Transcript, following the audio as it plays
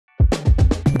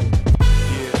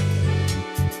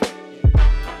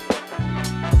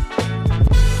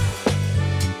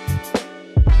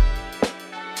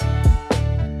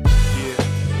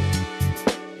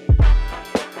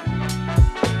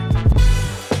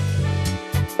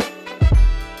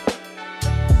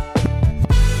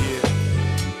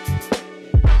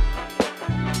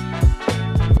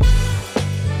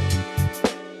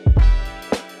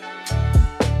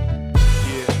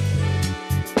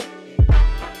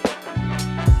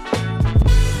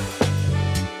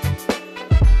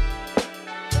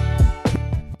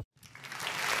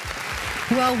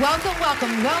Well, welcome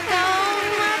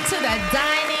to the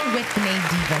Dining with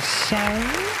NADIVA show.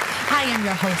 I am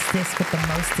your hostess with the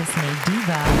mostest,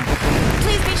 NADIVA.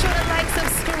 Please be sure to like,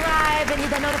 subscribe, and hit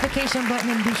that notification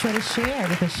button, and be sure to share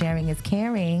because sharing is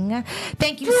caring.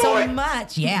 Thank you so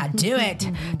much. Yeah, do it.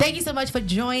 Thank you so much for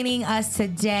joining us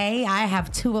today. I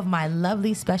have two of my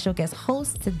lovely special guest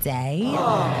hosts today.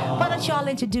 Why don't y'all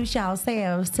introduce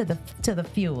yourselves to the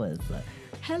viewers?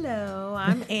 Hello,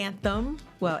 I'm Antham.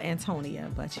 Well, Antonia,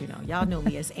 but y'all know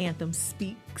me as Antham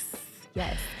Speaks.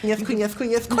 Yes. Yes, queen, yes, queen,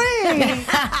 yes, queen.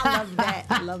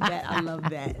 I love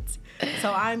that.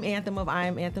 So I'm Antham of I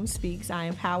Am Antham Speaks. I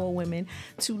empower women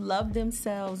to love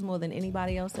themselves more than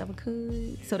anybody else ever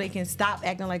could so they can stop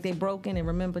acting like they're broken and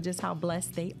remember just how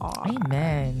blessed they are.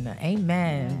 Amen.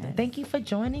 Yes. Thank you for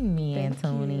joining me,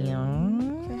 Antonia.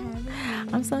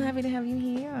 I'm so happy to have you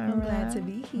here. I'm glad to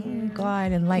be here.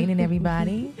 God, enlightening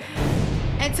everybody.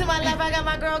 And to my left, I got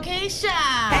my girl, Keisha.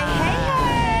 Hey.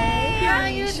 How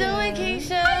you doing,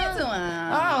 Keisha? How you doing?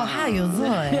 Oh, how you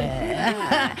doing?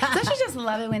 Don't you just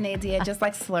love it when Nadia just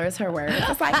like slurs her words?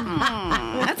 It's like,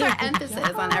 that's her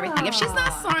emphasis on everything. If she's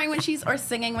not slurring when she's or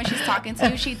singing when she's talking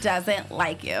to you, she doesn't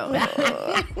like you.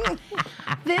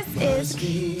 This is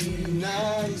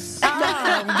Nice.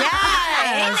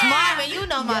 Yes, Marvin, you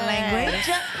know my language.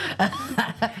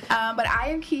 But I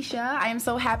am Keisha. I am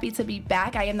so happy to be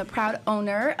back. I am the proud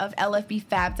owner of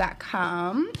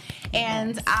lfbfab.com,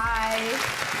 and I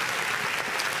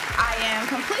am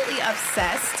completely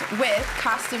obsessed with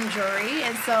costume jewelry,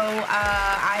 and so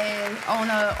I own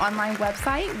an online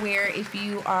website where if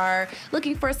you are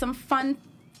looking for some fun,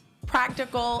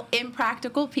 practical,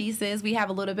 impractical pieces, we have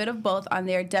a little bit of both on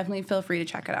there. Definitely feel free to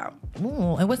check it out.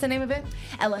 Ooh, and what's the name of it?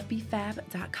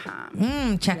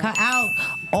 lfbfab.com. Check her out.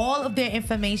 All of their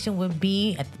information will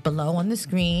be below on the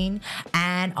screen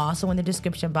and also in the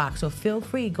description box. So feel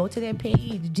free, go to their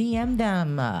page, DM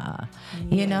them.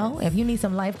 You know, if you need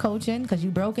some life coaching because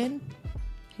you broken.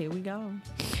 Here we go.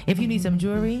 If you need some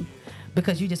jewelry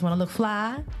because you just want to look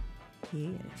fly. Yeah.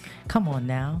 Come on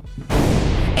now.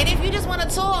 And if you just want to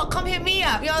talk, come hit me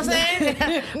up. You know what I'm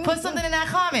saying? Put something in that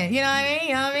comment. You know what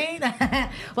I mean?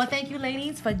 Well, thank you,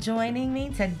 ladies, for joining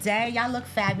me today. Y'all look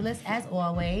fabulous as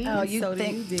always. Oh, you so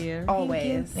think do you, dear.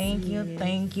 always. Thank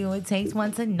you. It takes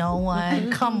one to know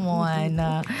one. Come on.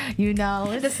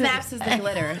 The snaps is the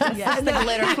glitter. It's the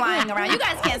glitter flying around. You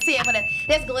guys can't see it, but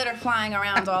there's glitter flying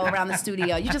around all around the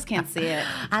studio. You just can't see it.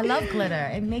 I love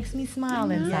glitter. It makes me smile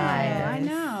inside. I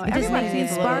know. It just makes me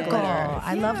needs a little sparkle. glitter.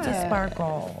 I love to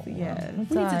sparkle. Yeah. We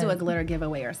need to do a glitter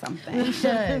giveaway or something. We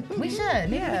should.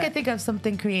 Maybe we could think of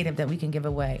something creative that we can give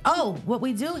away. Oh, what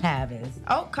we do have is...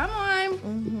 Oh, come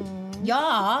on.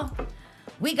 Y'all,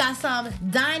 we got some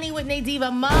Dining with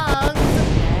NADIVA mugs.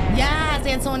 Yes,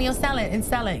 Antonia, sell it.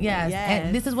 Yes.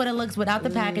 And this is what it looks without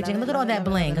the packaging. Look at all that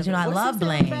bling, because I love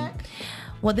bling.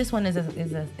 Well, this one is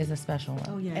a special one.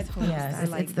 Oh, yes.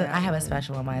 I have a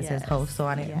special one. Mine says host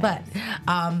on it. Yes. But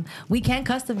we can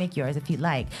custom make yours if you'd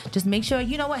like. Just make sure,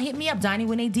 you know what, hit me up,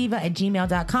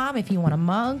 diningwithnadiva@gmail.com if you want a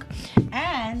mug.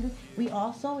 And we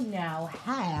also now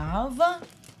have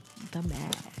The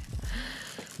mad.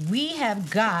 we have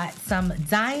got some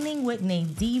Dining with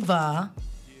NADIVA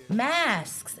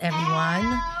masks,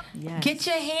 everyone. Yes. Get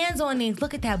your hands on these.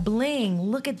 Look at that bling.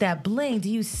 Do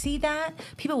you see that?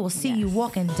 People will see you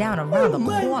walking down around the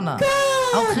corner.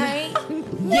 Okay?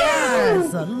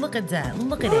 Yes. Look at that.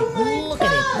 Look at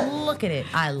it.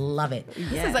 I love it.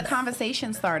 This is a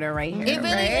conversation starter right here. It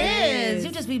really is.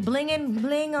 You just be bling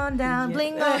on down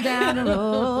the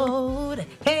road.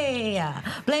 Hey,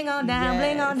 bling on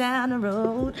down the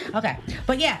road. Okay,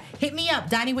 but yeah, hit me up,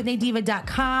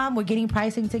 diningwithnadiva.com. We're getting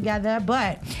pricing together,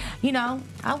 but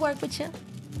I'll work with you.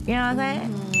 You know what I'm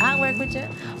saying? I'll work with you.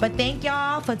 But thank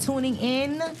y'all for tuning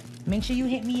in. Make sure you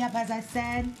hit me up, as I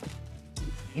said,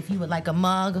 if you would like a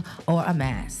mug or a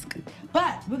mask.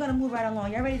 But we're going to move right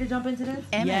along. Y'all ready to jump into this?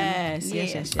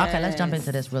 Yes. Okay, let's jump into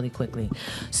this really quickly.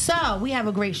 So we have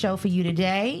a great show for you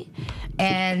today.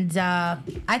 And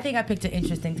I think I picked an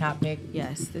interesting topic.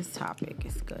 Yes, this topic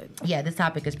is good. Yeah, this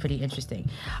topic is pretty interesting.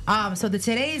 So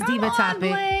today's Diva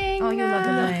topic. Bling. Oh, you love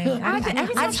the bling.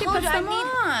 Every time she puts them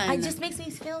on. It just makes me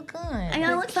feel good. I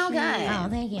know, it looks so good. Oh,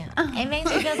 thank you. It makes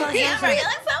me feel so different. It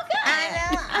looks so good. I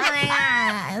know. Oh my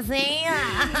God. See?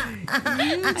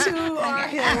 You two are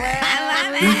hilarious.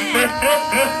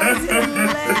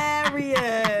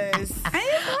 I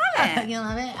love it. You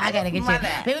love it? I gotta get you. love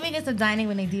it. Maybe we get some Dining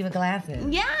with NADIVA glasses.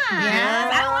 Yeah.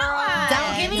 Yeah. I want one.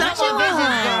 Don't give me Don't no you more want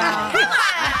visions,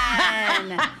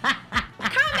 girl.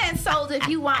 one? Comment sold gold if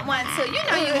you want one too. You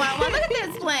know you want one. Look at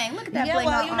this bling. Look at that Yeah, bling.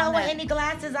 well, you know what? what? Any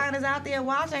glass designers out there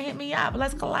watching, hit me up.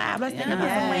 Let's collab. Let's think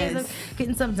about some ways of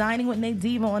getting some dining with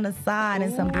NADIVA on the side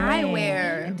and some bling.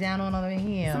 Eyewear. And down on over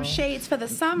here. Some shades for the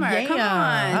summer. Yeah. Come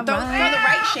on. All Throw right. the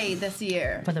right shade this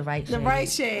year. For the right shade. The right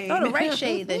shade. Throw the right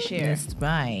shade this year. That's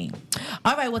right.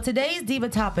 All right, well, today's Diva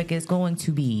topic is going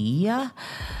to be,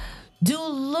 do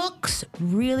looks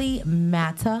really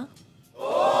matter?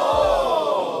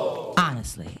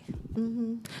 Honestly.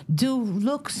 Do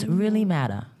looks really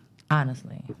matter?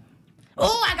 Honestly.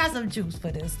 Oh, I got some juice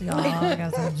for this, y'all. I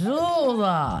got some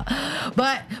juice.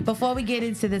 But before we get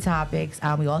into the topics,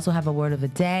 we also have a word of the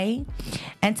day.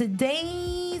 And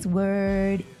today's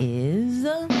word is...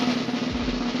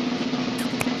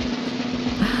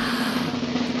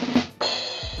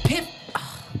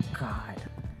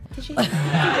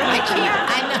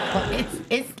 I know.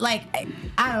 It's like,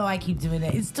 I don't know why I keep doing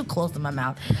it. It's too close to my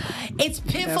mouth. It's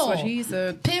Piffle. That's what she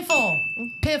said. Piffle.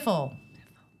 Piffle.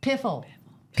 Piffle.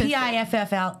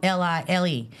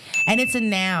 And it's a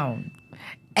noun.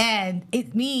 And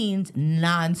it means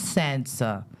nonsense.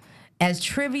 As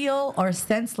trivial or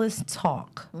senseless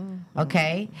talk.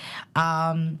 Okay?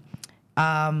 Using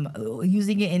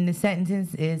it in the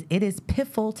sentence is, it is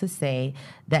piffle to say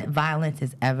that violence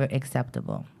is ever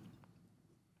acceptable.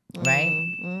 Right?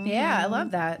 Yeah, I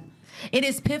love that. It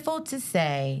is piffle to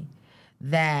say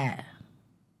that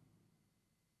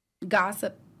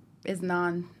Gossip is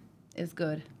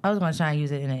good. I was going to try and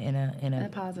use it in In a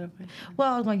positive way.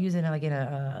 well, I was going to use it in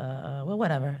well,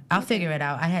 whatever. I'll figure it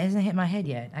out. It hasn't hit my head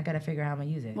yet. I got to figure out how I'm going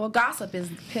to use it. Well, gossip is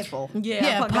piffle.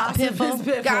 Yeah, but gossip piffle. is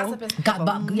piffle. Gossip is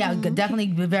piffle. Yeah, definitely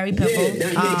very piffle.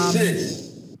 That makes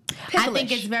sense. I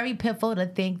think it's very piffle to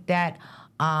think that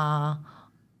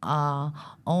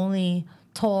only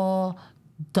tall,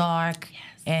 dark,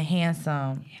 and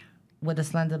handsome with a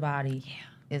slender body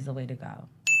is the way to go.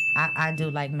 I do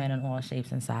like men in all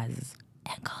shapes and sizes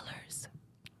and colors.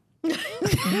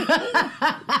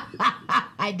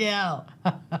 I do.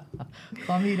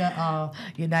 Call me the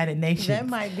United Nations. That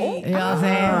might be. You know what I'm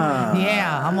saying?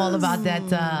 Yeah, I'm all about that.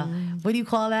 What do you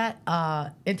call that?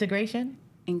 Integration?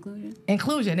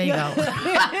 Inclusion. There you go.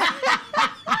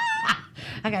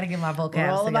 I gotta get my vocab together.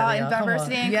 We're all about y'all.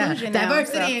 diversity and inclusion now,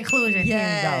 Diversity so. and inclusion. Here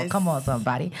you go. Yes. Come on,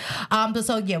 somebody.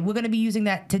 So yeah, we're gonna be using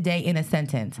that today in a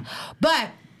sentence. But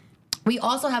we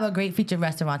also have a great featured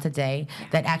restaurant today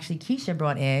that actually Keisha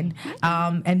brought in.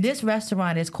 And this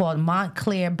restaurant is called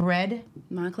Montclair Bread.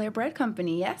 Montclair Bread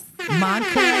Company, yes.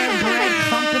 Montclair Bread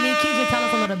Company. Keisha, tell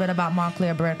us a little bit about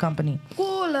Montclair Bread Company.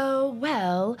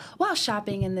 Well, while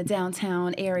shopping in the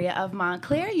downtown area of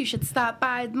Montclair, you should stop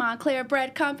by Montclair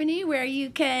Bread Company where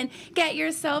you can get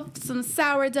yourself some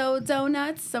sourdough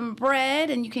donuts, some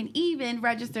bread, and you can even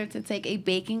register to take a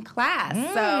baking class.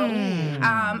 So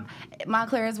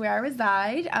Montclair is where I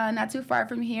reside, not too far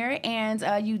from here, and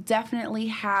you definitely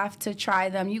have to try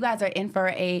them. You guys are in for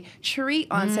a treat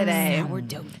on today. Sourdough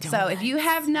donuts. So if you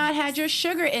have not had your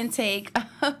sugar intake,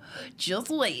 just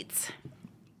wait.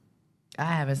 I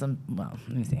haven't some. Well,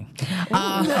 let me see. You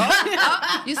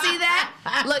see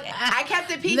that? Look, I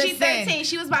kept it PG-13. Listen.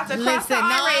 She was about to cross the No,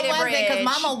 I R-rated wasn't, bridge. because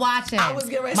Mama watching. I was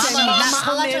getting ready to Mama say, not Mama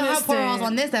clutching her minister. pearls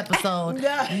on this episode.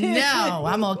 No,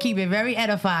 I'm gonna keep it very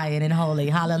edifying and holy.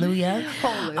 Hallelujah.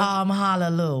 Holy.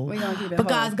 Hallelujah. We gonna keep it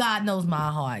because holy. God knows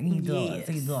my heart. He does. Yes.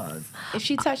 He does. If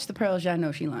she touched the pearls, y'all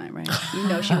know she lying, right? You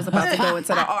know she was about to go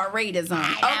into the R-rated zone.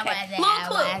 Okay,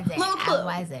 little clue.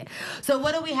 So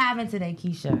what are we having today,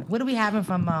 Keisha? What are we having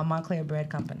from Montclair Bread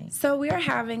Company? So we are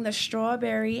having the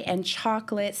strawberry and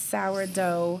chocolate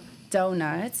sourdough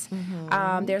donuts.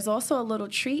 There's also a little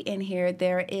treat in here.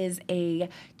 There is a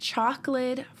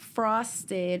chocolate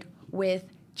frosted with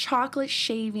chocolate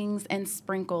shavings and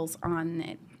sprinkles on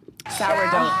it.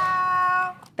 Sourdough.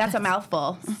 That's a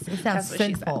mouthful. It sounds That's what she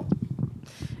sinful.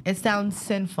 It sounds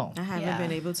sinful. I haven't Yeah.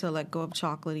 been able to let go of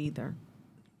chocolate either.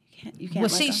 You can't Well,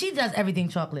 let them. she does everything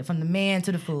chocolate, from the man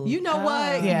to the food. You know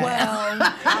what? Yeah. Well, I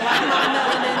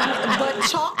like my melanin, but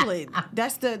chocolate.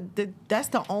 That's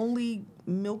the only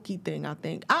milky thing I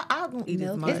think. I don't eat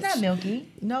as much. It's not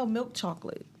milky. No, milk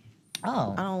chocolate.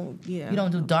 Oh. I don't. Yeah. You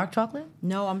don't do dark chocolate?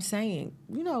 No, I'm saying,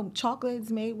 chocolate is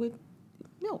made with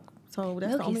milk. So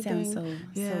that's the Milky only sounds thing.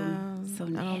 so I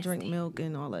don't drink nasty. milk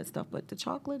and all that stuff, but the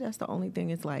chocolate, that's the only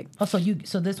thing. It's like, Oh, so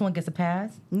this one gets a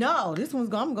pass? no, this one's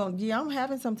going. I'm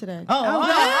having some today.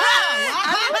 I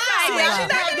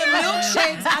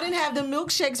didn't have the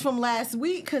milkshakes from last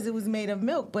week because it was made of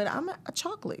milk, but I'm a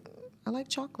chocolate. I like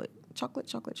chocolate. Chocolate.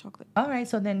 All right,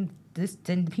 so then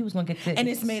people's gonna get to, And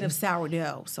it's made of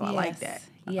sourdough, so I like that.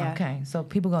 Yeah. Okay, so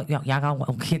people go, y'all gonna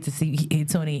get to see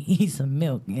Antonia eat some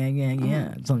milk.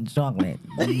 Yeah. Some chocolate,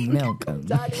 milk.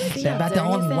 That's about the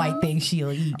only white thing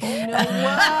she'll eat. You know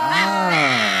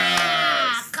what?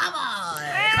 Come on.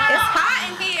 It's hot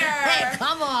in here. Hey,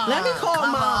 come on. Let me call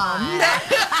Mom.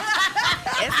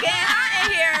 It's getting hot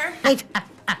in here.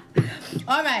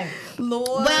 All right.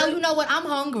 Lord. Well, you know what? I'm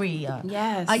hungry.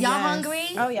 Yes. Are y'all Yes. hungry?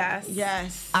 Oh, yes.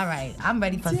 Yes. All right. I'm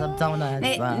ready for some donuts.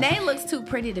 Nay looks too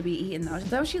pretty to be eaten, though.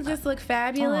 Don't she just look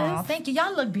fabulous? Aw, thank you.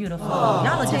 Y'all look beautiful.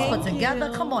 Y'all look just put together.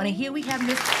 you. Come on. And here we have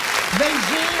Miss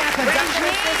Regine, our production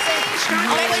assistant.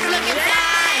 Always looking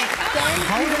fine.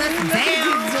 Holding us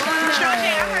down. Strange,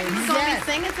 I heard you was going to Yes.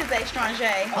 be singing today, Strange.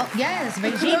 Oh, yes.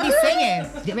 Regine be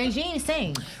singing. Regine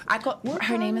sing.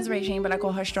 Her name is Regine, but I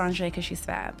call her Strange because she's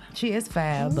fab. She is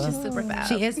fab. She's super fab.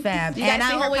 She is fab. You guys And I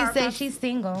see her always power say puff? she's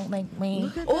single, like me.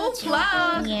 Ooh,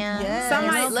 plug. Yeah. Yes.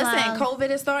 Somebody, No listen, plug. COVID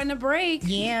is starting to break.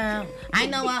 Yeah. I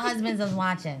know our husbands is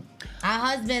watching. Our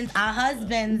husbands are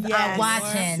Yes.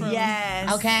 watching.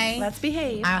 Yes. Okay? Let's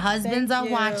behave. Our husbands are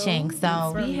you. watching.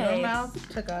 So behave.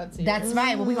 that's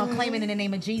right. Well, we're going to claim it in the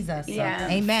name of Jesus. So, Yeah.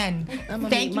 amen. I'ma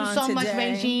Thank meet you mine so much,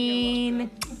 today. Regine.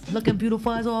 Looking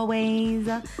beautiful as always.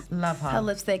 Love her. Her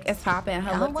lipstick is popping.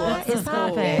 Her lip What? gloss It's is cool.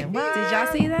 popping. What? Did y'all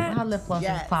see that? Her lip gloss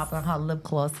Yes. is popping. Her lip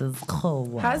gloss is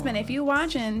cool. Husband, if you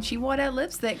watching, she wore that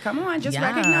lipstick. Come on, just Yes.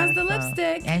 recognize the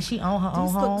lipstick. And she own her own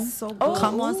This home. looks so good.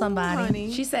 Come on, Ooh, somebody.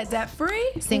 honey. She said debt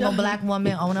free. Single black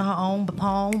woman owning her own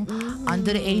home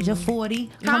under the age of 40.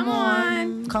 Come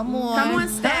on. Come on. Come on,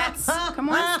 stats. Come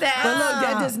on, stats. But look,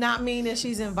 that does not mean that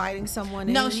she's inviting someone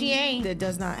in. No, she ain't. That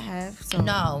does not have. So.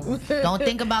 No. Don't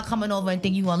think about coming over and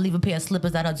think you're going to leave a pair of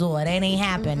slippers at her door. That ain't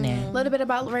happening. A little bit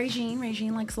about Regine.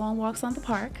 Regine likes long walks on the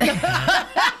park.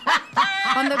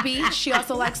 On the beach. She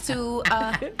also likes to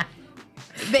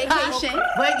vacation.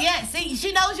 But yeah, see,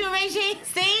 she knows you, Regine.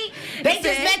 See? They just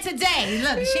met today.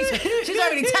 Look, she's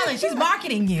already telling. She's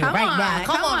marketing you Come right on, now.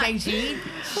 Come come on, on. Regine.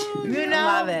 You know?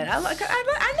 Love it.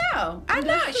 I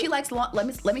know. She likes long. Let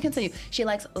me continue. She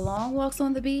likes long walks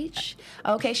on the beach.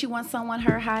 Okay, she wants someone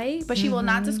her height, but she will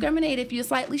not discriminate if you're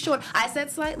slightly short. I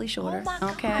said slightly shorter. Oh my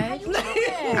God, okay. how you know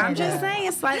that? I'm just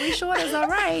saying, slightly short is all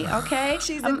right. Okay.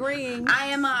 She's agreeing.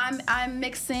 I'm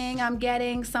mixing. I'm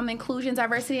getting some inclusion,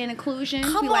 diversity, and inclusion.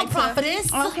 Come We on, like to-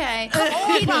 prophetess. Okay.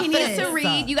 Come on, He needs to prophetess.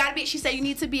 read. You gotta be. She said you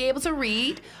need to be able to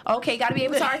read. Okay. Got to be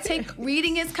able to articulate.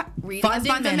 Reading is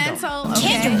fundamental.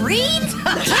 Okay. Can you read?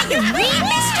 Can you read,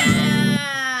 mister?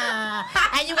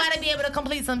 And you got to be able to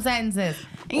complete some sentences.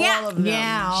 Yeah. All of them.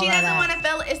 Yeah. She all of doesn't that. want to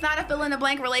fill. It's not a fill in the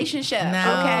blank relationship.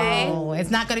 No, Okay. it's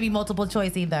not going to be multiple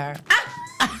choice either.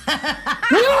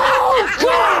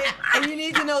 And you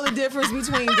need to know the difference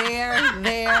between there, and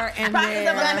there.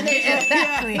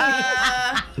 Exactly.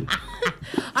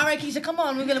 All right, Keisha, come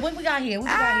on. What we got here? What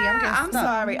we got here? getting I'm stuck.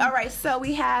 sorry. All right, so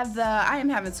we have I am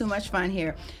having too much fun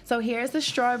here. So here's the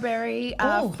strawberry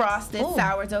frosted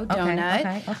sourdough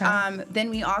donut. Okay. Then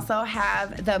we also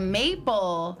have the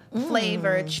maple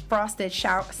flavored frosted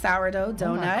sourdough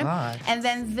donut. God. And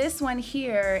then this one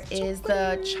here is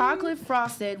the chocolate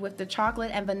frosted with the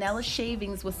chocolate and vanilla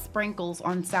shavings with sprinkles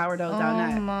on sourdough Oh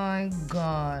donut. my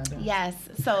God. Yes.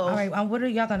 So All right, what are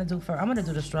y'all going to do first? I'm going to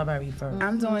do the strawberry first.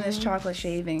 I'm doing this chocolate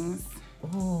shavings.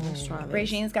 Ooh.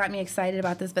 Regine's got me excited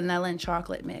about this vanilla and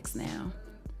chocolate mix now.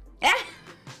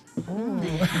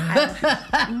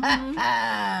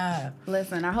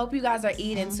 Listen, I hope you guys are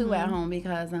eating too at home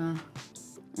because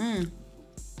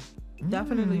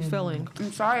Definitely filling.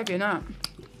 I'm sorry if you're not.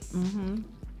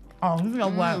 Oh, you know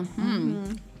what?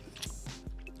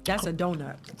 That's a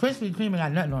donut. Krispy Kreme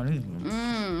got nothing on it.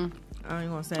 I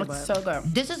ain't gonna say, It's but so good.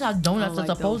 This is how I don't donuts are like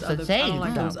supposed those to other- taste. I don't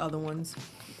like those other ones.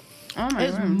 Oh my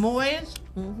It's god. moist.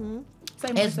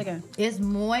 Say moist again. It's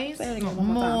moist. Say it again one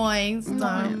more time. Moist.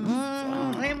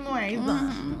 It's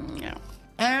moist. Yeah.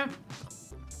 And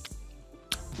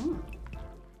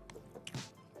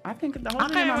I think the I whole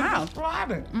thing in can't my even mouth.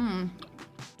 describe it.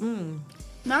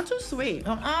 Not too sweet.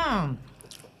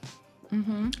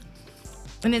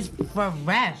 And it's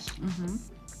fresh.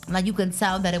 Like you can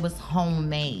tell that it was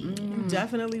homemade. You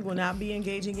definitely will not be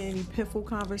engaging in any piffle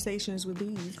conversations with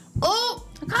these. Oh,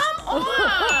 Come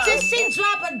on. did she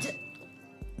drop a?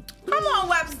 Come on,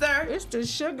 Webster. It's the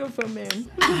sugar for men.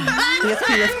 Yes,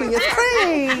 queen, yes, queen, yes,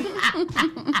 queen.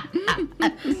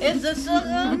 It's the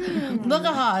sugar. Look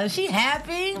at her. Is she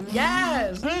happy?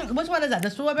 Yes. Which one is that? The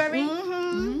strawberry?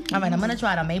 All right, I'm gonna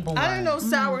try the maple one. I didn't know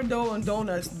sourdough and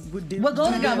donuts would do. We'll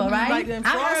go together, right? Like them I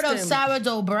heard of frosting.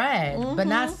 sourdough bread, but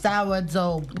not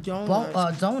sourdough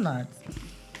Donuts. donuts.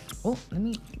 Oh, let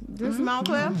me. This is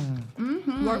Montclair.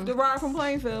 Worth the ride from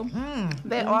Plainfield.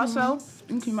 They also,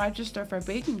 you can register for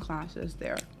baking classes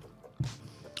there,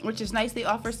 which is nice. They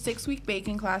offer 6-week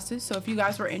baking classes. So if you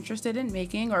guys were interested in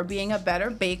making or being a better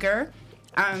baker,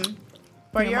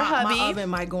 for your hubby. My oven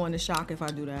might go into shock if I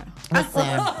do that.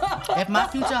 Listen, if my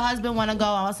future husband want to go,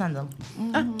 I'll send him.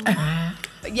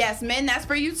 Yes, men, that's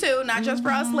for you too, not just for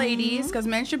us ladies, because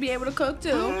men should be able to cook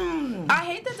too. I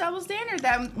hate the double standard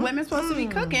that women's supposed to be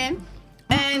cooking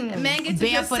and men get to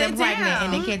just Barefoot sit and pregnant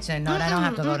down. in the kitchen. No, that don't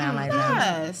have to go down like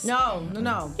that. Yes. No.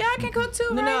 Yeah, I can cook too,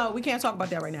 right? No, we can't talk about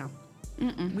that right now.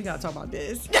 We gotta talk about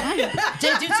this. Did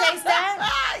you taste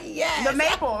that? Yes. The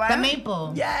maple, right? The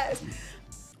maple. Yes.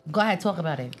 Go ahead, talk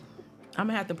about it. I'm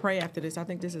gonna have to pray after this. I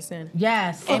think this is sin.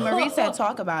 Yes. And Marie said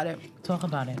talk about it. Talk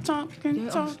about it. Talk.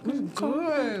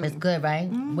 Good. It's good, right?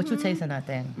 What you tasting that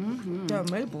thing?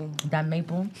 That maple. That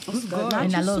maple? It's good.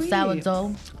 And that little Sweet.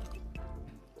 sourdough?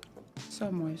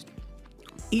 So moist.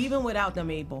 Even without the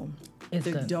maple, It's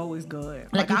the good. dough is good.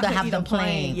 Like you I can could have eat them a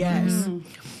plain. plain. Yes.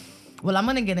 Well, I'm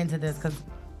going to get into this because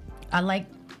I like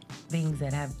things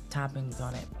that have toppings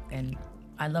on it. And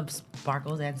I love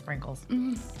sparkles and sprinkles.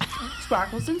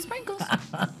 Sparkles and sprinkles.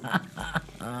 Okay,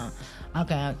 all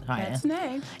right. That's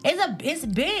nay. It's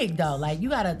big though. Like you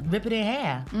gotta rip it in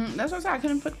half. That's what I said. I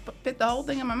couldn't fit the whole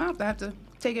thing in my mouth. I have to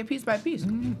take it piece by piece.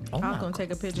 Oh I my was gonna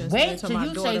take a picture and Wait send it to till my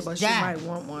you daughter, taste but she that. might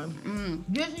want one.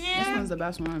 This This one's the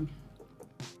best one.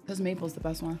 This maple's the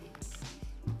best one.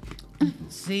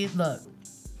 See, look.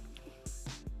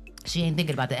 She ain't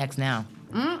thinking about the X now.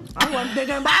 I wasn't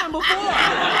thinking about him before.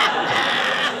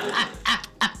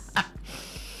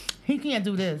 He can't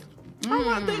do this. I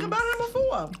wasn't thinking about him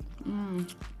before.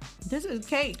 This is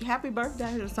cake. Happy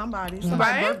birthday to somebody. Somebody's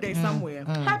Right? birthday somewhere.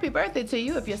 Happy birthday to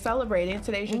you if you're celebrating.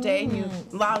 Today's your day and you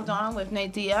logged on with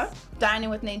Nadia, dining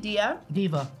with Nadia,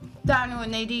 Diva. dining with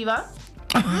Nadiva.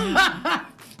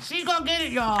 She's gonna get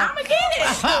it, y'all. I'ma get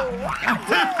it. I'ma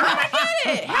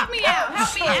get it. Help me out.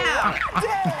 Help me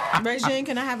out. Regine,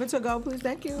 can I have it to go, please?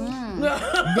 Thank you.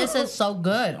 This is so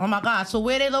good. Oh my God. So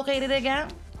where they located again?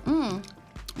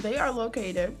 They are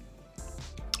located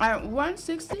at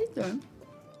 163.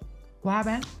 What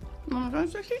happened?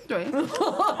 163.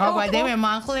 Oh, right, they were in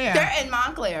Montclair. They're in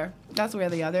Montclair. That's where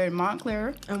they are. They're in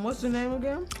Montclair. And what's the name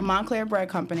again? Montclair Bread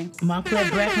Company. Montclair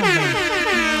Bread Company.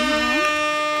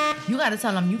 You gotta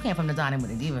tell them you came from the Dining with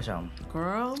the Diva show.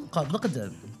 Girl. Cause look at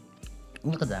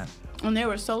that. And they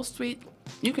were so sweet.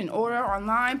 You can order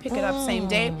online, pick it up same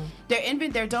day.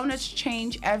 Their donuts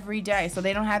change every day, so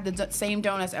they don't have the same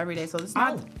donuts every day. So it's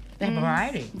not They have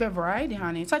variety. the variety,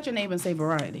 honey. Touch your neighbor and say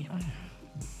variety.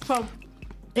 So,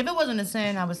 if it wasn't a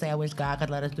sin, I would say I wish God could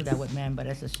let us do that with men, but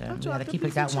it's a sin. We gotta keep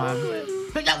it that one.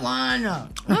 Pick that one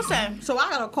up. Listen, So I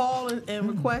gotta call and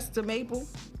request the maple.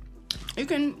 you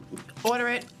can order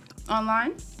it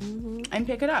online and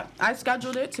pick it up. I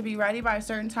scheduled it to be ready by a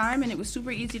certain time, and it was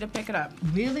super easy to pick it up.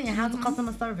 Really? And how's the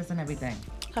customer service and everything?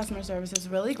 Customer service is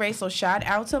really great, so shout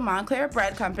out to Montclair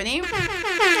Bread Company.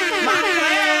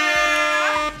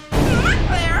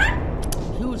 Montclair!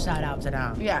 Huge shout out to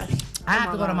them. Yes. I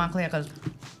have to go to Montclair because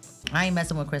I ain't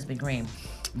messing with Krispy Kreme.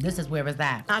 This is where it's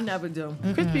at. I never do.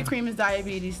 Krispy Kreme is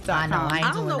diabetes.com. I know. I ain't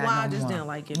I don't doing know that why no I just more. didn't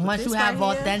like it, but Once this you have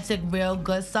right here- authentic, real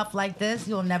good stuff like this,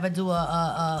 you'll never do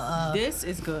a This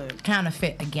is good.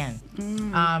 counterfeit again.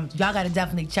 Y'all gotta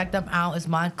definitely check them out. It's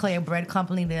Montclair Bread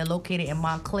Company. They're located in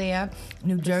Montclair,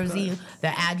 New Jersey.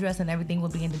 Their address and everything will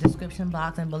be in the description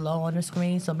box and below on the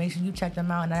screen. So make sure you check them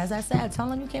out. And as I said, tell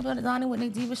them you came from the Dining with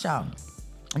Nadiva show.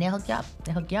 And they'll hook you up.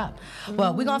 They'll hook you up.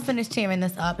 Well, we're gonna finish tearing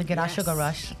this up and get our sugar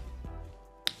rush.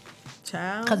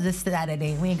 Child. Cause it's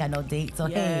Saturday, we ain't got no date, so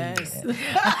Yes. hey.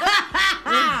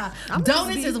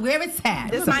 Donuts is where it's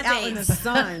at. This is my Out in the dates.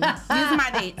 sun. These are my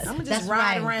dates. I'm gonna That's just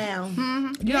ride right. around.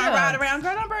 You gonna ride around?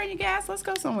 Girl, don't burn your gas. Let's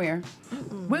go somewhere.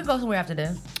 We'll go somewhere after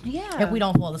this. Yeah. If we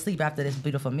don't fall asleep after this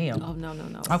beautiful meal. Oh no.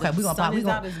 Okay, The we're gonna sun pop. is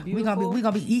out, it's We gonna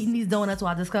beautiful. be eating these donuts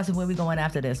while discussing where we going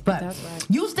after this. But That's right.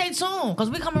 you stay tuned because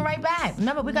we coming right back.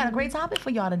 Remember, we got a great topic for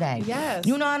y'all today. Yes.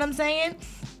 You know what I'm saying?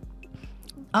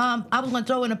 I was gonna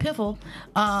throw in a piffle.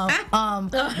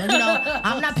 You know,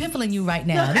 I'm not piffling you right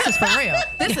now. This is for real.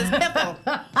 This is Piffle.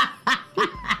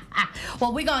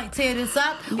 Well, we're gonna tear this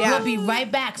up. Yeah. We'll be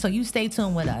right back. So you stay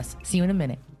tuned with us. See you in a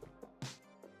minute.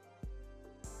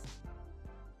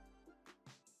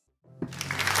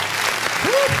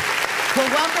 Well,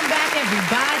 welcome back,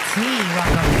 everybody.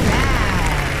 Welcome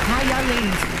back. How y'all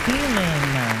ladies feeling?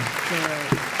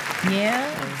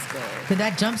 Yeah? That's good. Did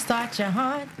that jumpstart your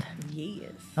heart?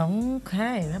 Yes.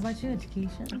 Okay. How about you,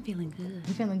 Keisha? I'm feeling good.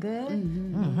 You feeling good?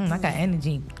 Mm-hmm. I got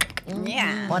energy.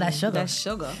 Yeah. All that sugar. That's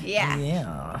sugar. Yeah.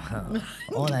 Yeah.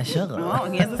 All that sugar.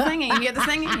 Oh, here's the singing. You hear the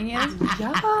singing? Yeah.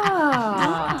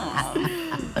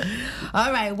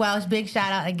 All right. Well, big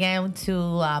shout out again to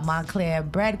Montclair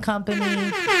Bread Company.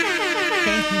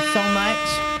 Thank you so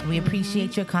much. We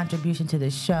appreciate your contribution to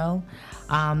the show.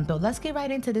 So let's get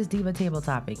right into this Diva Table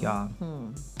topic, y'all.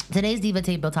 Today's Diva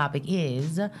Table topic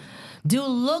is, do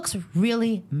looks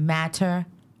really matter?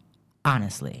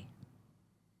 Honestly.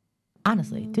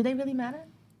 Honestly, do they really matter?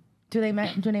 Do they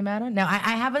matter? Now,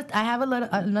 I have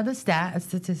another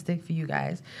statistic for you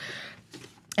guys.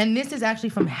 And this is actually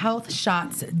from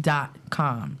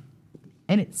healthshots.com.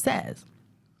 And it says,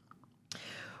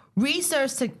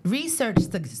 Research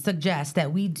suggests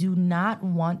that we do not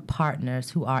want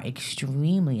partners who are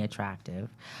extremely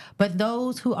attractive, but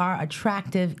those who are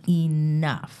attractive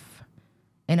enough.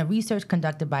 In a research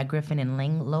conducted by Griffin and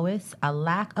Langlois, a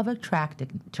lack of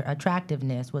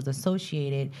attractiveness was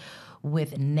associated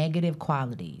with negative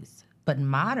qualities, but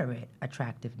moderate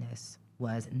attractiveness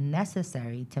was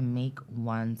necessary to make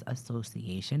one's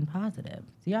association positive.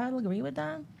 Do y'all agree with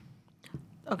that?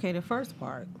 Okay, the first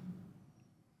part.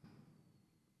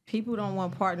 People don't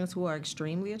want partners who are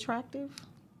extremely attractive?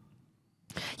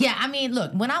 Yeah, I mean,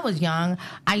 look, when I was young,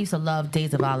 I used to love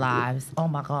Days of Our Lives. Oh,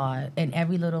 my God. And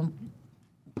every little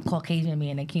Caucasian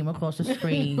man that came across the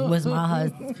screen was my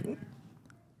husband.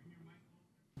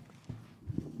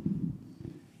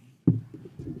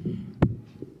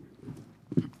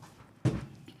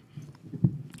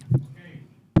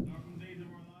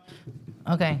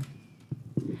 Okay.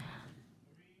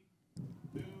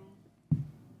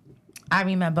 I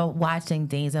remember watching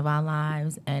Days of Our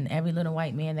Lives, and every little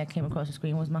white man that came across the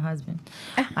screen was my husband.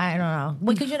 I don't know.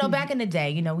 Because, back in the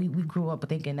day, we grew up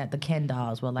thinking that the Ken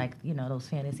dolls were like, those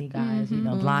fantasy guys,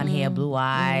 blonde hair,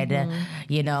 blue-eyed,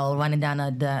 running down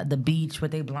the beach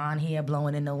with their blonde hair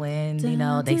blowing in the wind,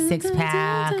 they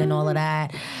six-pack and all of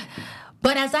that.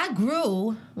 But as I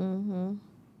grew,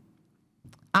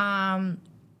 I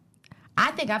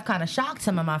think I've kind of shocked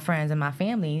some of my friends and my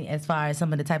family as far as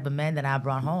some of the type of men that I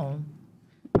brought home.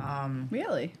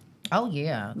 Really? Oh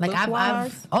yeah, like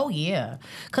I've oh yeah,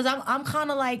 because I'm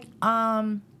kind of like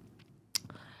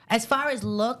as far as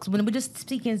looks, when we're just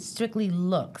speaking strictly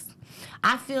looks,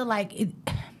 I feel like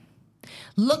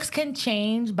looks can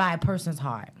change by a person's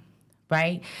heart,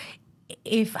 right?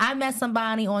 If I met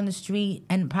somebody on the street,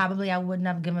 and probably I wouldn't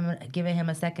have given him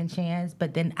a second chance,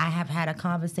 but then I have had a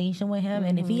conversation with him,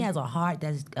 and if he has a heart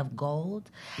that's of gold,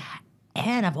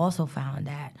 and I've also found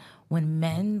that when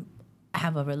men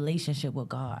have a relationship with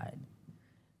God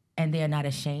and they're not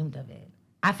ashamed of it,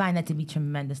 I find that to be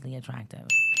tremendously attractive.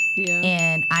 Yeah.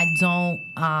 And I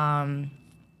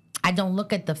don't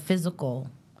look at the physical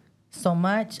so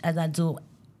much as I do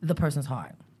the person's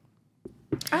heart.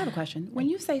 I have a question. When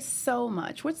you say so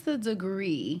much, what's the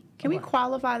degree? Can we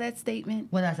qualify that statement?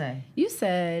 What did I say? You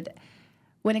said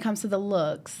when it comes to the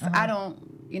looks, I don't,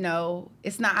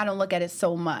 I don't look at it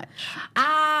so much.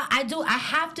 I do. I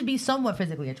have to be somewhat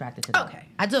physically attracted to them. Okay.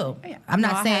 I do. Yeah. I'm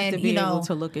not saying, I have to be able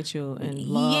to look at you and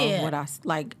love what I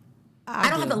like. I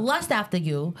don't have to lust after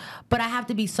you, but I have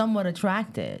to be somewhat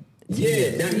attracted.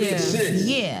 Yeah, that makes sense.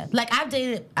 Yeah. Like I've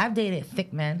dated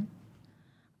thick men.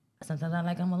 Sometimes I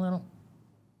like them a little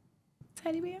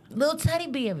Teddy bear? little teddy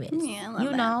bear bits. Yeah, I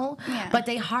love that. Yeah. But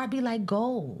they heart be like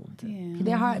gold. Yeah.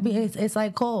 Their heart be it's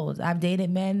like gold. I've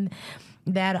dated men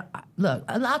that look,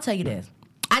 I'll tell you this.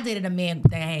 I dated a man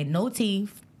that had no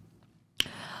teeth.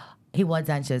 He wore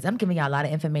dentures. I'm giving y'all a lot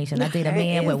of information. I dated a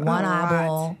man with one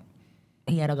eyeball.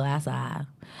 He had a glass eye.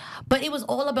 But it was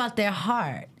all about their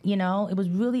heart, It was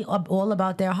really all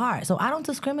about their heart. So I don't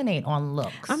discriminate on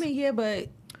looks. I mean, yeah, but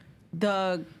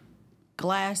the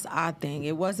glass eye thing,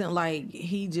 it wasn't like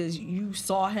you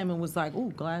saw him and was like, ooh,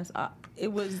 glass eye.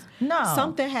 It was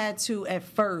something had to at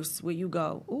first where you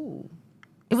go, ooh.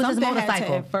 It was his something had to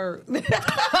motorcycle. at first.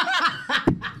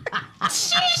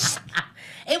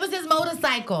 It was his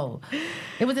motorcycle.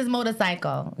 It was his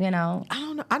motorcycle, I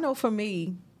don't know. I know for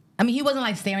me. I mean, he wasn't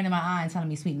like staring in my eye and telling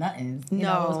me sweet nothings. It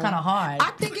was kind of hard.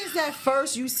 I think it's that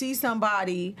first you see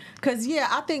somebody, because,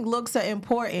 I think looks are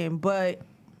important, but,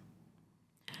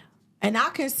 and I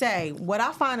can say, what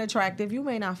I find attractive, you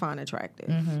may not find attractive.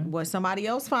 Mm-hmm. What somebody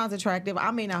else finds attractive,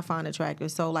 I may not find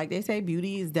attractive. So, like they say,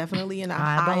 beauty is definitely in the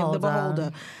eye of the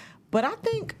beholder. But I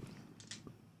think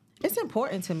it's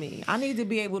important to me. I need to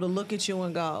be able to look at you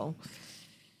and go,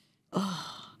 ugh.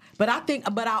 But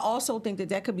I also think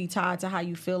that could be tied to how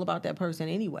you feel about that person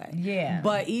anyway. Yeah.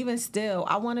 But even still,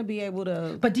 I want to be able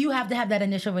to. But do you have to have that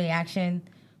initial reaction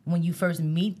when you first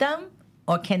meet them,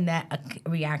 or can that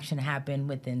reaction happen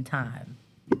within time?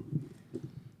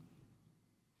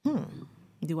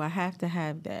 Do I have to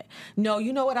have that? No,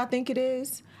 you know what I think it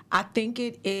is? I think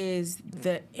it is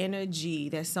the energy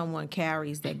that someone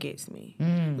carries that gets me.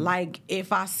 Like,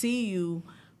 if I see you,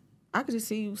 I could just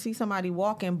see somebody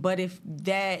walking, but if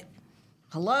that,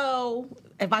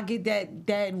 if I get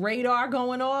that radar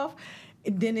going off,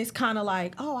 then it's kind of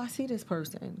like, oh, I see this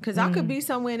person. Because I could be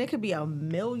somewhere and it could be a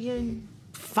million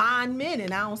fine men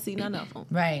and I don't see none of them.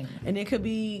 Right. And it could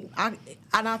be, I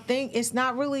think it's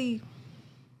not really,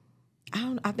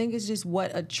 I think it's just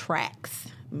what attracts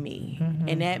me.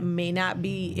 And that may not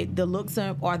be, the looks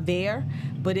are there,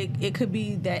 but it could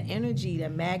be that energy,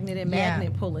 that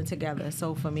magnet pulling together.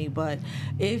 So for me, but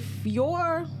if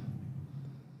you're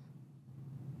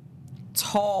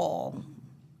tall,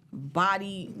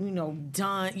 body,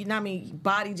 done,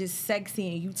 body just sexy,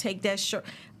 and you take that shirt,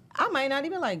 I might not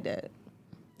even like that.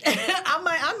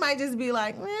 I might just be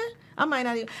like, I might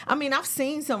not even. I've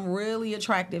seen some really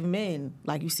attractive men.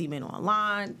 Like, you see men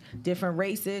online, different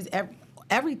races,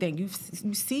 everything. You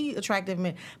see attractive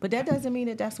men, but that doesn't mean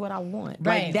that that's what I want.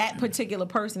 Right. Like, that particular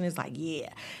person is like,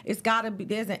 it's got to be.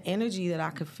 There's an energy that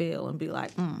I could feel and be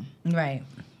like, Right.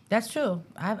 That's true.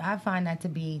 I find that to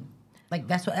be like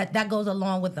that goes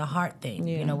along with the heart thing.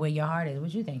 Yeah. Where your heart is.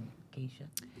 What you think,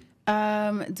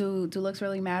 Keisha? Do looks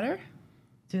really matter?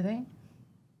 Do they?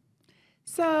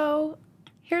 So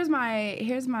here's my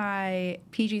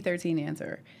PG-13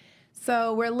 answer.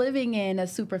 So we're living in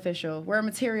we're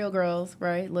material girls,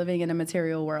 right? Living in a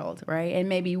material world, right? And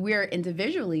maybe we're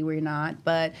not,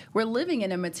 but we're living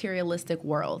in a materialistic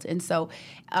world. And so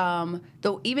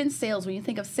though even sales, when you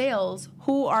think of sales,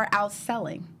 who are out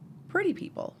selling? Pretty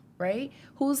people, right?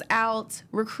 Who's out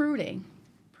recruiting?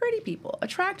 Pretty people,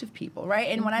 attractive people, right?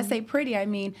 And when I say pretty, I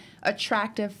mean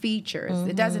attractive features.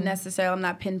 It doesn't necessarily, I'm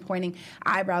not pinpointing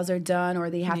eyebrows are done or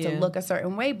they have to look a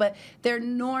certain way, but they're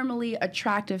normally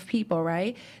attractive people,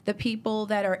 right? The people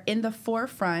that are in the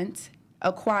forefront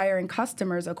acquiring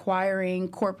customers, acquiring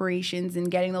corporations and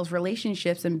getting those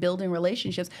relationships and building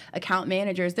relationships, account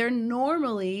managers, they're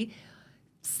normally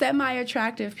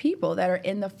semi-attractive people that are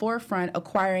in the forefront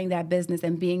acquiring that business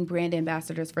and being brand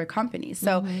ambassadors for companies.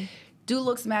 So do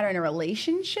looks matter in a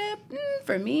relationship?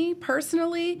 For me,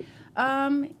 personally,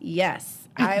 yes.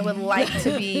 I would like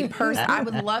to be I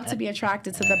would love to be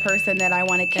attracted to the person that I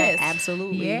want to kiss.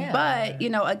 Absolutely. Yeah. But,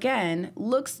 again,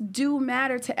 looks do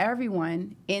matter to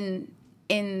everyone in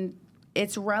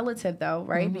it's relative though,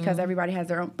 right? Because everybody has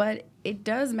their own, but it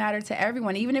does matter to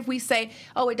everyone. Even if we say,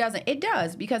 oh, it doesn't, it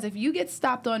does. Because if you get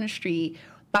stopped on the street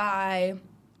by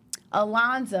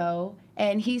Alonzo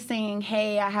and he's saying,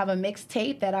 hey, I have a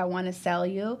mixtape that I want to sell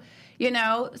you,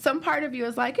 some part of you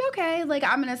is like, okay, like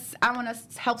I want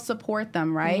to help support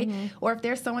them, right? Or if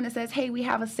there's someone that says, hey, we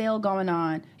have a sale going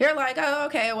on, you're like, oh,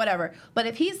 okay, whatever. But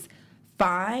if he's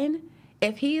fine,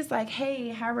 if he's like, hey,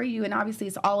 how are you? And obviously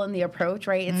it's all in the approach,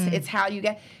 right? It's how you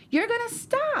you're going to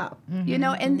stop,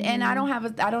 and I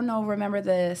don't remember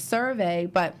the survey,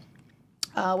 but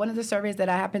one of the surveys that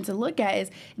I happen to look at is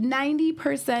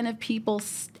 90% of people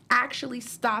actually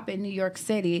stop in New York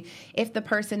City if the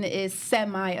person is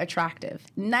semi-attractive.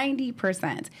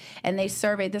 90%. And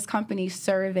this company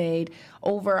surveyed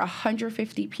over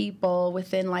 150 people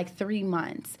within like 3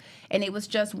 months. And it was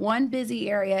just one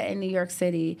busy area in New York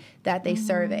City that they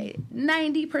surveyed.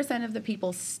 90% of the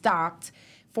people stopped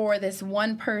for this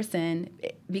one person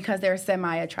because they're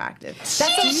semi-attractive. That's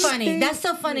so funny. That's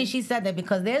so funny she said that,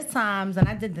 because there's times, and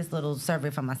I did this little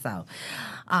survey for myself,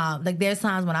 like there's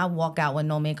times when I walk out with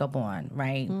no makeup on,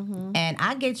 right? And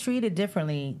I get treated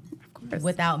differently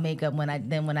without makeup when I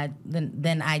do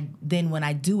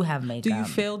have makeup. Do you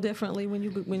feel differently when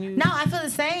you? No, I feel the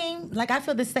same. Like I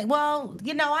feel the same. Well,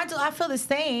 I feel the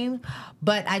same,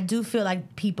 but I do feel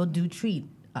like people do treat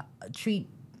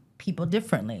people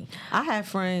differently. I have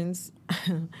friends.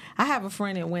 I have a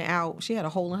friend that went out. She had a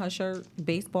hole in her shirt,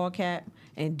 baseball cap,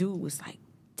 and dude was like,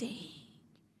 "Dang,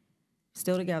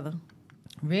 still together."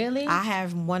 Really? I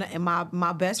have one, and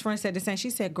my best friend said the same.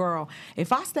 She said, "Girl,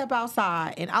 if I step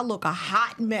outside and I look a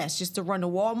hot mess just to run to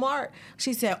Walmart,"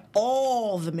 she said,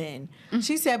 "all the men."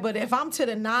 She said, "But if I'm to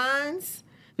the nines."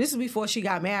 This is before she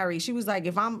got married. She was like,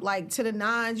 "If I'm like to the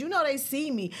nines, they see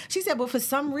me." She said, "But for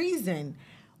some reason,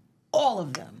 all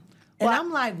of them." And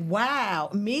I'm like, wow.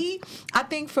 I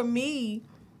think for me,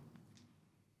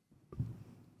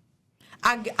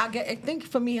 I think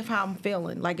for me, if how I'm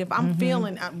feeling, like if I'm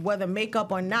feeling whether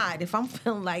makeup or not, if I'm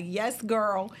feeling like, yes,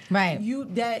 girl, right? You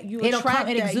attract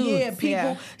that, exudes.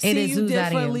 People see you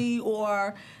differently,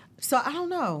 or so I don't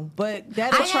know, but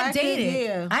that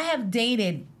attractive, I have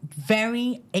dated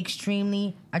very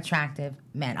extremely attractive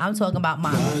men. I'm talking about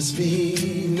models.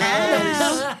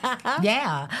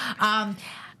 Yeah.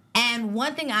 And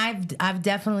one thing I've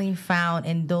definitely found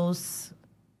in those,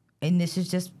 and this is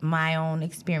just my own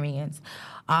experience,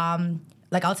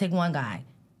 like I'll take one guy.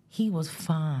 He was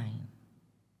fine.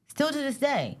 Still to this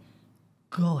day,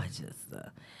 gorgeous.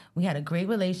 We had a great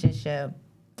relationship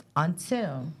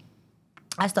until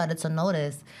I started to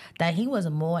notice that he was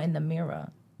more in the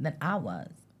mirror than I was.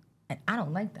 And I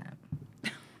don't like that.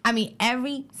 I mean,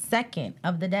 every second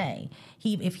of the day,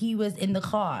 if he was in the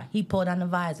car, he pulled down the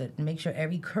visor to make sure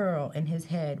every curl in his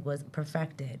head was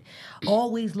perfected.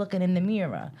 Always looking in the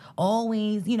mirror.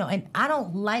 Always, and I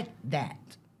don't like that.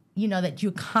 That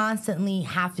you constantly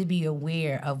have to be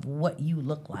aware of what you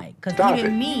look like. Because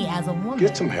even me as a woman.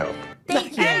 Get some help.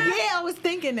 Thank you. Yeah, I was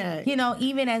thinking that.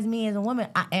 Even as me as a woman,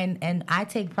 I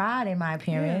take pride in my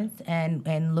appearance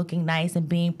and looking nice and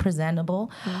being presentable.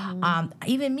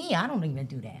 Even me, I don't even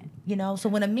do that. So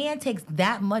when a man takes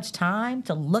that much time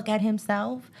to look at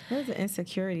himself, there's an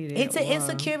insecurity there. It's an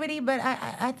insecurity, but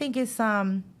I think it's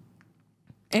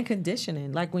and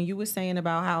conditioning, like when you were saying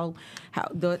about how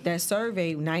that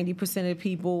survey, 90% of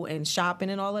people and shopping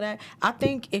and all of that. I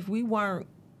think if we weren't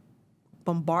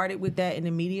bombarded with that in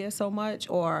the media so much,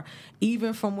 or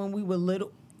even from when we were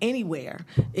little, anywhere,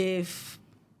 if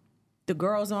the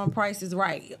girls on Price is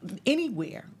Right,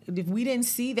 anywhere, if we didn't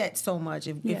see that so much,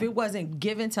 if it wasn't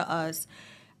given to us,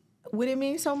 would it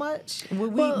mean so much?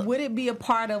 Would it be a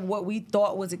part of what we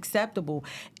thought was acceptable?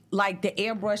 Like the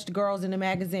airbrushed girls in the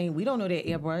magazine, we don't know they're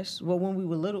airbrushed. Well, when we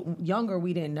were younger,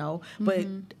 we didn't know. But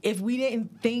if we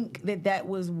didn't think that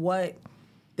was what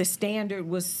the standard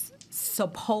was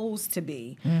supposed to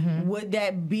be, would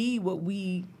that be what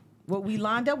we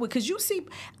lined up with? Because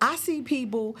I see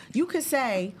people. You could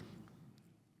say,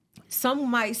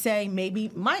 some might say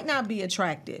might not be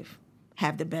attractive,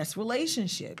 have the best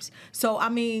relationships. So I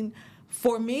mean,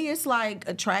 for me, it's like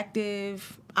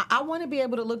attractive. I want to be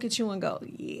able to look at you and go,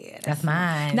 yeah, that's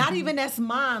mine. Not even that's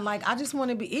mine. Like, I just want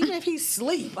to be, even if he's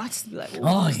asleep, I just be like,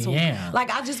 yeah. Like,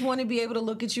 I just want to be able to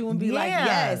look at you and be like,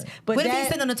 yes. But if he's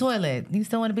sitting on the toilet, you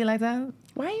still want to be like that?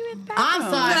 Why are you in that? I'm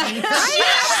sorry.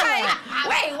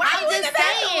 Wait, why are you in the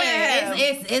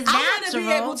bathroom? It's I want to natural.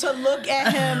 be able to look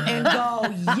at him and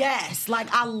go, yes, like,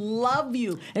 I love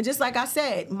you. And just like I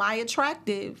said, my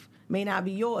attractive may not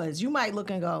be yours. You might look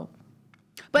and go,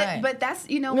 But that's,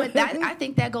 I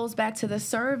think that goes back to the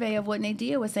survey of what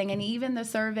Nadia was saying, and even the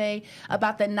survey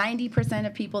about the 90%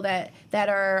 of people that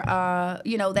are,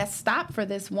 that stop for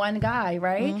this one guy,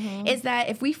 right? Is that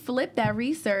if we flip that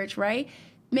research, right?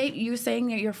 Maybe you're saying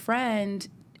that your friend,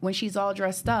 when she's all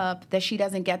dressed up, that she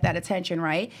doesn't get that attention,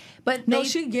 right? But no,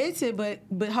 she gets it. But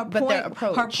their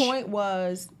approach. Her point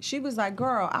was, she was like,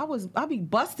 "Girl, I be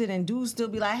busted, and dudes still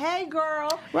be like, hey,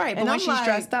 girl." Right, but and when I'm she's like,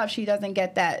 dressed up, she doesn't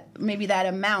get that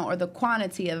amount or the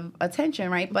quantity of attention,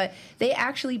 right? But they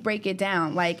actually break it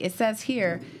down. Like it says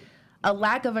here, a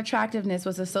lack of attractiveness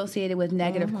was associated with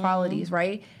negative qualities,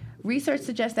 right? Research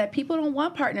suggests that people don't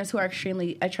want partners who are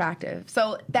extremely attractive.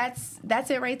 So that's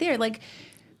it right there. Like,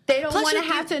 they don't want to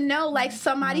have to know, like,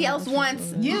 somebody else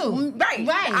wants you. Right.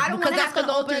 I don't want to have to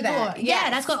go through that. Yeah,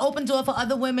 that's going to open door for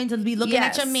other women to be looking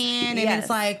at your man. And it's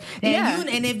like,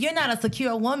 and if you're not a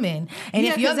secure woman, and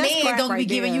if your man don't be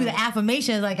giving you the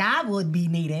affirmations like I would be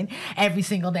needing every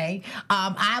single day,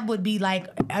 I would be like,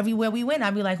 everywhere we went,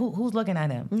 I'd be like, who's looking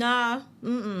at him? Nah.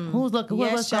 Who's looking?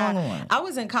 What's going on? I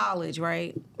was in college,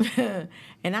 right?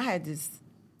 And I had this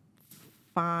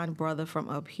fine brother from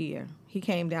up here. He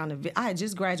came down to I had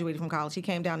just graduated from college. He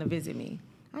came down to visit me.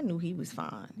 I knew he was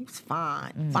fine. He was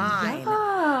fine. Fine.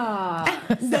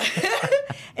 Yeah.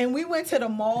 And we went to the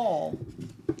mall.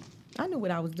 I knew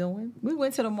what I was doing. We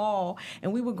went to the mall,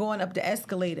 and we were going up the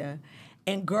escalator,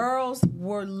 and girls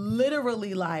were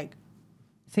literally like,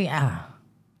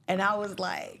 and I was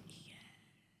like,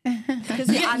 because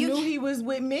I knew he was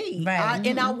with me, right?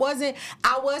 And I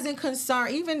wasn't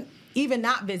concerned, even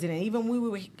not visiting, even when we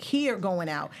were here going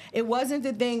out. It wasn't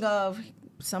the thing of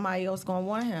somebody else gonna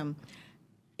want him.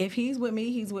 If he's with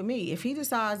me, he's with me. If he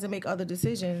decides to make other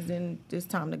decisions, then it's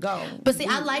time to go. But see,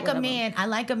 I like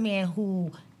a man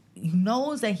who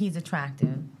knows that he's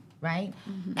attractive, right?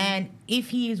 And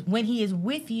when he is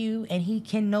with you and he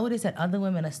can notice that other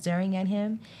women are staring at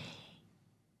him,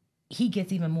 he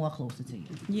gets even more closer to you.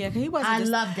 Yeah, he wasn't. I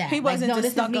love that. He wasn't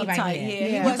just stuck up tight.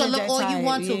 Yeah, you can look all you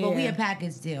want to, but we a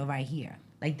package deal right here.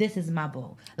 Like, this is my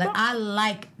boo. Like, I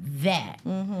like that.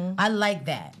 I like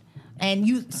that.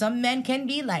 And some men can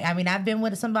be like, I mean, I've been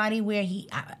with somebody where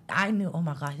I knew, oh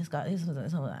my gosh, this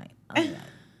was like, oh my God.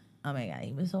 Oh my God,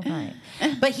 he was so fine.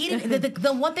 But he,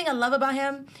 the one thing I love about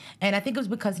him, and I think it was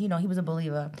because he was a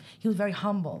believer. He was very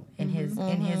humble in his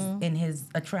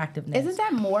attractiveness. Isn't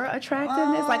that more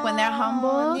attractiveness? Like when they're humble.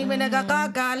 Oh, You're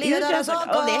just like,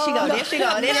 oh, there she go, there she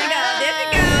go, there she go,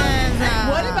 there she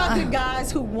go. What about the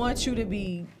guys who want you to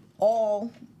be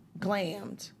all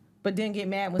glammed, but then get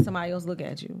mad when somebody else look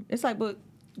at you? It's like, but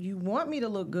you want me to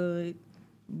look good,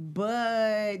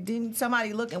 but then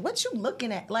somebody looking, what you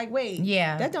looking at? Like, wait,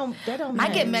 that don't. I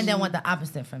get men that want the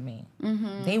opposite from me.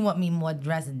 They want me more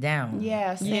dressed down.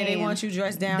 Yeah, they want you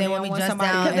dressed down. They want me dressed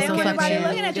down. Because they don't want somebody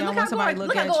anybody looking at you.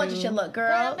 Look how gorgeous you look,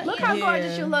 girl. Look how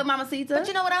gorgeous you look, Mamacita. But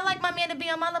you know what? I like my man to be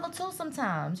on my level too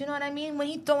sometimes. You know what I mean? When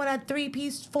he throwing a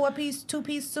 3-piece, 4-piece,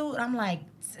 2-piece suit, I'm like,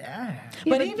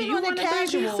 but even on the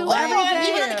casual, even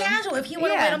on the casual, if he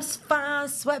want to wear them fine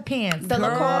sweatpants, the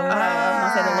Lacoste, I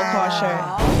was gonna say the Lacoste shirt.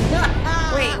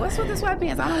 Wait, what's with the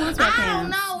sweatpants? I don't want sweatpants. I don't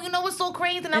know. You know what's so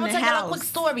crazy? And I'm gonna tell you a quick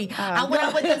story. I went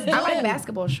out with this dude. I like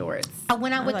basketball shorts. I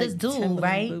went out with this dude,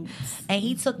 right? And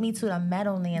he took me to the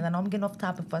Meadowlands. I know I'm getting off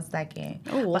topic for a second.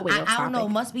 Oh, but I don't know.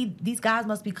 These guys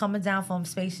must be coming down from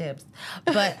spaceships.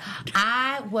 But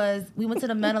we went to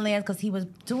the Meadowlands because he was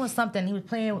doing something. He was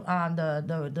playing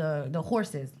the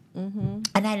horses. And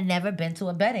I had never been to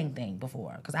a betting thing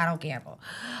before because I don't gamble.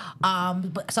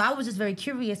 So I was just very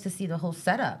curious to see the whole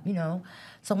setup,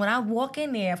 So when I walk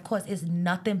in there, of course, it's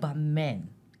nothing but men.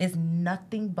 It's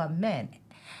nothing but men.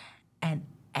 And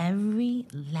every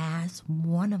last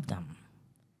one of them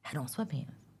had on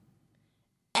sweatpants.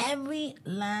 I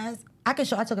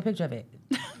took a picture of it.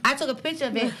 I took a picture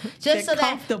of it just so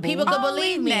that people could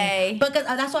believe me. Because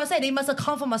that's what I said. They must have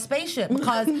come from a spaceship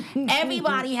because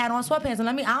everybody had on sweatpants. And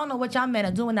I don't know what y'all men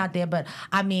are doing out there, but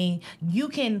I mean, you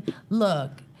can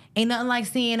look. Ain't nothing like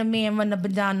seeing a man run up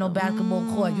and down no basketball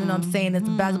court. You know what I'm saying? It's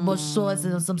basketball shorts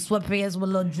and some sweatpants with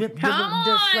a little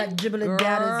sweat dribbling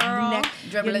down his neck.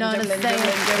 Dribbling. Come on,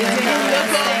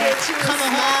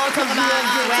 talk about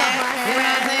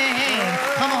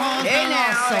come on,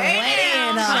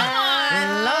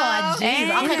 Lord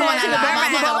Jesus. I'm going to the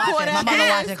basketball court after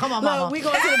this. Come on, mama. We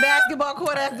going to the basketball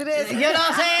court after this. You know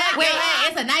what I'm saying? Wait,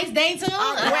 it's a nice day too.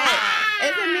 Is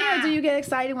it me or do you get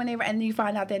excited when and you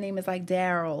find out their name is like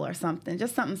Daryl or something?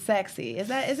 Just something sexy. Is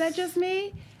that just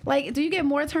me? Like, do you get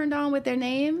more turned on with their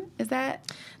name? Is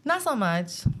that not so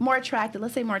much? More attracted.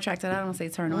 Let's say more attracted. I don't want to say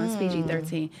turn on. It's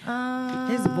PG-13.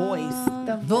 His voice.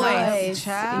 The voice.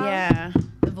 Yeah.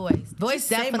 The voice. Voice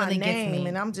definitely gets me.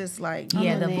 And I'm just like, the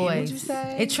voice. What'd you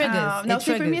say? It triggers. No,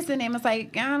 see, for me, it's the name. It's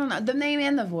like, I don't know. The name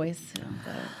and the voice.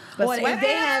 But if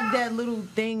they have that little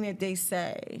thing that they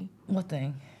say. What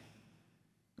thing?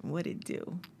 What it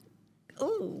do?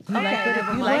 Ooh. You like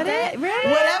it? Really?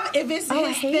 Whatever. If it's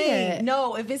his thing. It.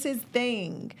 No, if it's his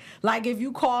thing. Like if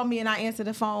you call me and I answer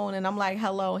the phone and I'm like,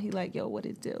 hello, and he like, yo, what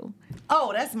it do?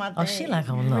 Oh, that's my thing. Oh, she like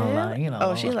a little,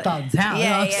 oh, she like thugged down.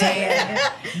 Yeah.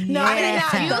 No,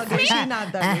 she's not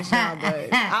thuggish.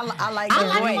 I like the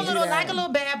voice. I like a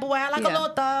little bad boy. I like a little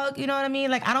thug. You know what I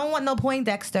mean? Like I don't want no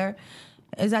Poindexter.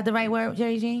 Is that the right word,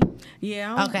 Jerry Jean?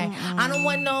 Yeah. Okay. I don't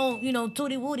want no,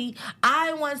 tootie woody.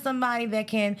 I want somebody that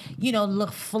can,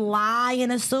 look fly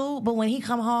in a suit, but when he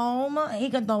come home, he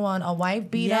can throw on a wife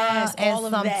beater and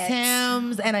some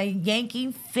Timbs and a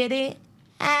Yankee fitted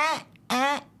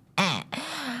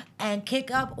and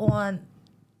kick up on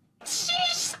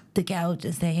the couch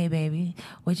and say, hey, baby,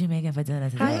 what you making for dinner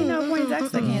today? How you know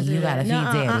Poindexter can't do You gotta feed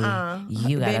Daddy.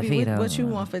 You gotta feed him. What you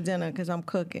want for dinner? Because I'm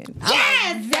cooking.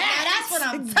 Yes! That's what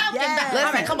I'm talking about.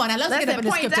 All right, come on. Now, let's get up in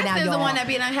the script now, y'all. Poindexter's the one that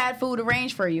had food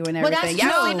arranged for you and everything.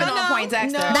 Y'all sleeping on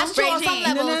Poindexter. That's true on some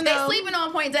levels. They sleeping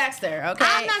on Poindexter, okay?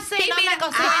 I'm not saying I'm not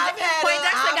going to say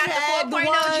Poindexter got the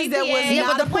 4.0 GPA. Yeah,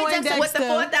 but the Poindexter with the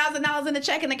 $4,000 in the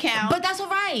checking account. But that's all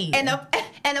right. And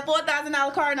the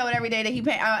 $4,000 car note every day that he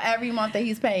pay every month that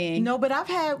he's paying. No, but I've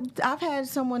had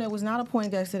someone that was not a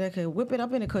Poindexter that could whip it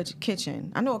up in the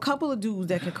kitchen. I know a couple of dudes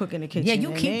that can cook in the kitchen. Yeah,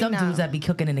 you keep them dudes that be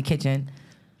cooking in the kitchen.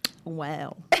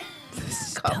 Wow.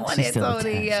 Come on,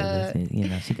 Antonia.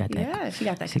 She got that. Yeah, she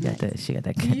got that. She got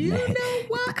that. You know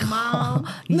what, Mom?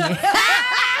 Yeah.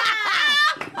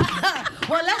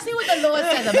 Well, let's see what the Lord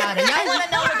says about it. Y'all want to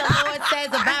know what the Lord says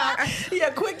about? Yeah,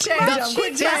 quick change.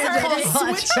 Switch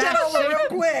it over real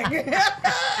quick.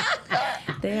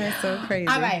 They are so crazy.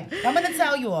 All right, I'm going to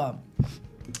tell you all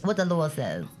what the Lord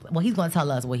says. Well, he's going to tell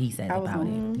us what he says about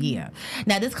it. Yeah.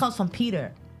 Now, this comes from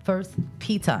Peter. First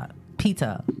Peter.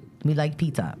 We like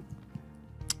Peter.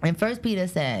 And First Peter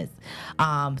says,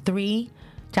 chapter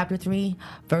 3,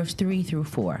 verse 3 through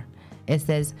 4. It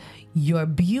says, your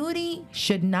beauty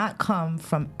should not come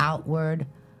from outward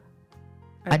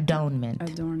Adornment.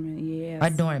 Adornment, yes.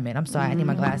 Adornment. I'm sorry, I need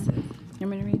my glasses. You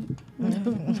want me to read it?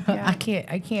 I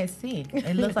can't see.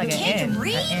 It looks like an Can't N.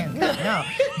 read? An N. No.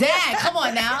 Dad, come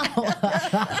on now.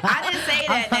 I didn't say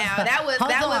that now.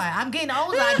 Hold on. I'm getting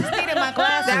older. I just needed my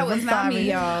glasses. That was I'm not sorry. me,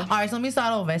 y'all. All right, so let me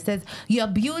start over. It says, your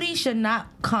beauty should not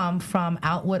come from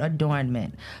outward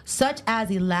adornment, such as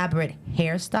elaborate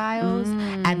hairstyles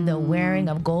and the wearing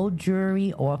of gold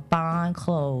jewelry or fine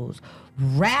clothes.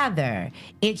 Rather,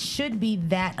 it should be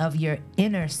that of your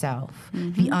inner self,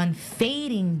 the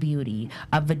unfading beauty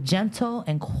of a gentle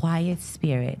and quiet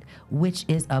spirit, which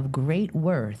is of great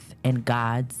worth in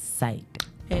God's sight.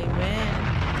 Amen.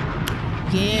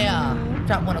 Yeah.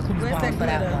 Drop one of Clues Where's bombs that for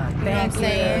that glitter? one. You know what I'm Thank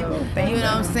saying? you. You know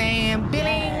what I'm saying?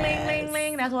 Bling, ling, ling,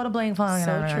 ling. That's what a bling fun.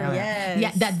 So true. Yes.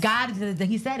 Yeah, that God,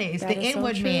 he said it. It's That the is so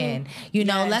inward true. man. You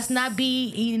know, Yes. let's not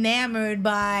be enamored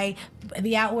by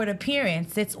the outward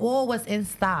appearance. It's all what's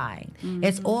inside.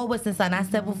 It's all what's inside. And I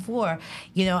said before,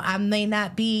 you know, I may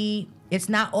not be, it's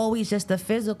not always just the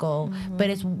physical, but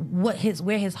it's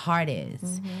where his heart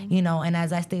is. You know, and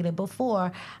as I stated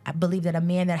before, I believe that a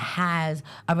man that has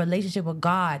a relationship with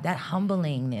God, that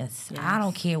humblingness, I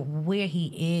don't care where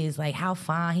he is, like how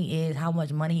fine he is, how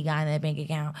much money he got in that bank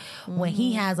account. When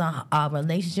he has a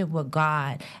relationship with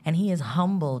God and he is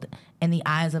humbled in the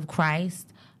eyes of Christ,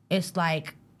 it's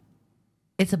like,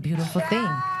 it's a beautiful thing.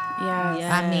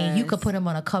 Yes. I mean, you could put him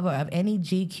on a cover of any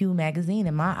GQ magazine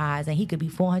in my eyes, and he could be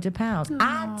 400 pounds.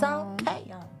 I don't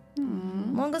care.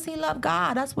 As long as he loves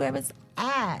God, that's where it's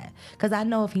at. Because I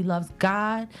know if he loves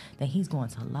God, then he's going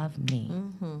to love me.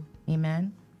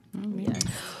 Amen? Yes.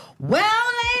 Well,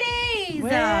 ladies,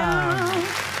 that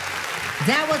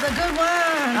was a good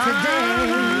one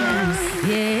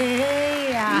today.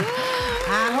 Yeah.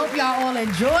 I hope y'all all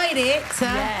enjoyed it.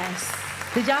 Yes.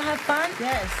 Did y'all have fun?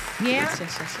 Yes. Yeah?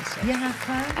 Yes. You have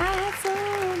fun? I had so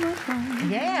much fun.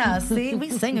 Yeah, see, we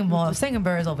singing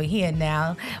birds over here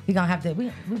now. We gonna have to,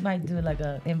 we might do like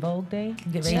a In Vogue day.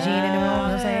 Get Regine in the room, you know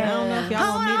what I'm saying? I don't know if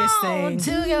y'all want me to sing. Hold on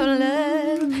to your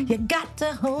love. You got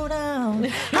to hold on.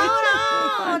 Hold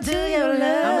on to your love.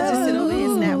 I'm gonna just sit over here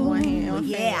and snap one hand.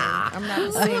 Yeah. I'm not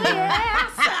a singer.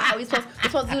 Yes. we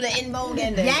supposed to do the in vogue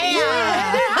ending.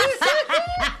 Yeah.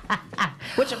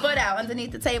 With your foot out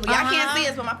underneath the table. Y'all can't see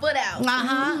us, but my foot out. In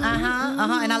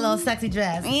a little sexy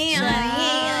dress.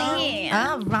 Yeah.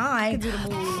 All right. Do the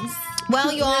moves.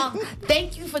 Well, y'all,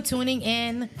 thank you for tuning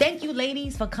in. Thank you,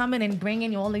 ladies, for coming and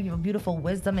bringing all of your beautiful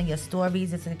wisdom and your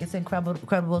stories. It's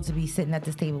incredible to be sitting at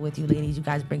this table with you, ladies. You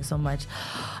guys bring so much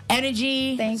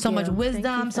energy, Thank so you. much wisdom,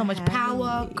 Thank you so for much having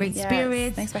power, me. great Yes.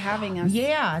 spirits. Thanks for having us.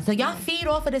 Yeah, so y'all feed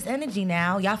off of this energy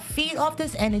now. Y'all feed off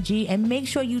this energy and make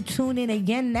sure you tune in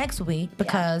again next week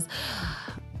because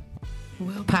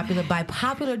by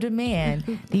popular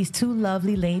demand, these two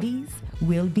lovely ladies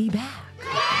will be back.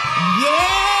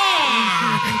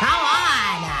 Yeah! Come on!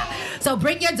 So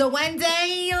bring your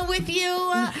duende with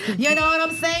you. You know what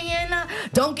I'm saying?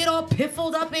 Don't get all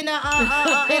piffled up in a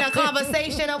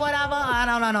conversation or whatever. I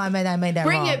don't know. I made that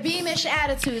Bring wrong. your beamish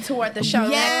attitude toward the show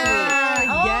next week. Yeah.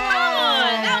 Oh,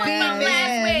 that was from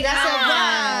last week. Yes, it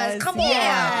was. Come on.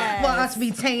 Yes. Well, us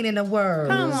retaining the words.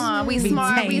 Come on, we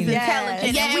smart, we's Retaining.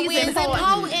 intelligent, Yeah, and we's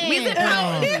important. We's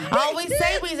important. I always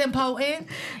say we's important.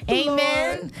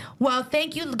 Amen. Well,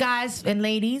 thank you guys and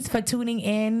ladies for tuning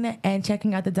in and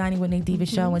checking out the Dining with NADIVA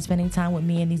show and spending time with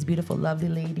me and these beautiful, lovely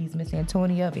ladies, Miss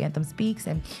Antonia of Antham Speaks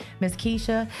and Miss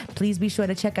Keisha. Please be sure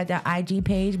to check out their IG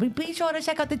page. Be sure to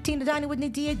check out the Dining with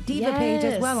NADIVA page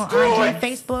as well on IG,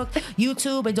 Facebook,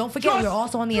 YouTube. And don't forget, we're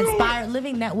also on the Inspired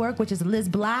Living Network, which is Liz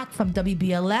Black from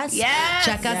WBLS. Yes.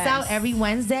 Check us out every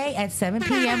Wednesday at 7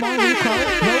 p.m. on Roku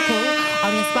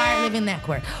on the Inspired Living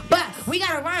Network. But we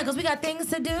gotta run because we got things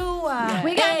to do.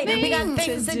 We got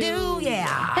things to do. Yeah.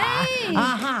 Hey.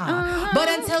 But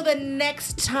until the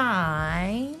next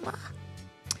time,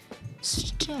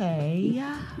 stay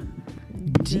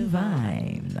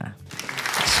divine.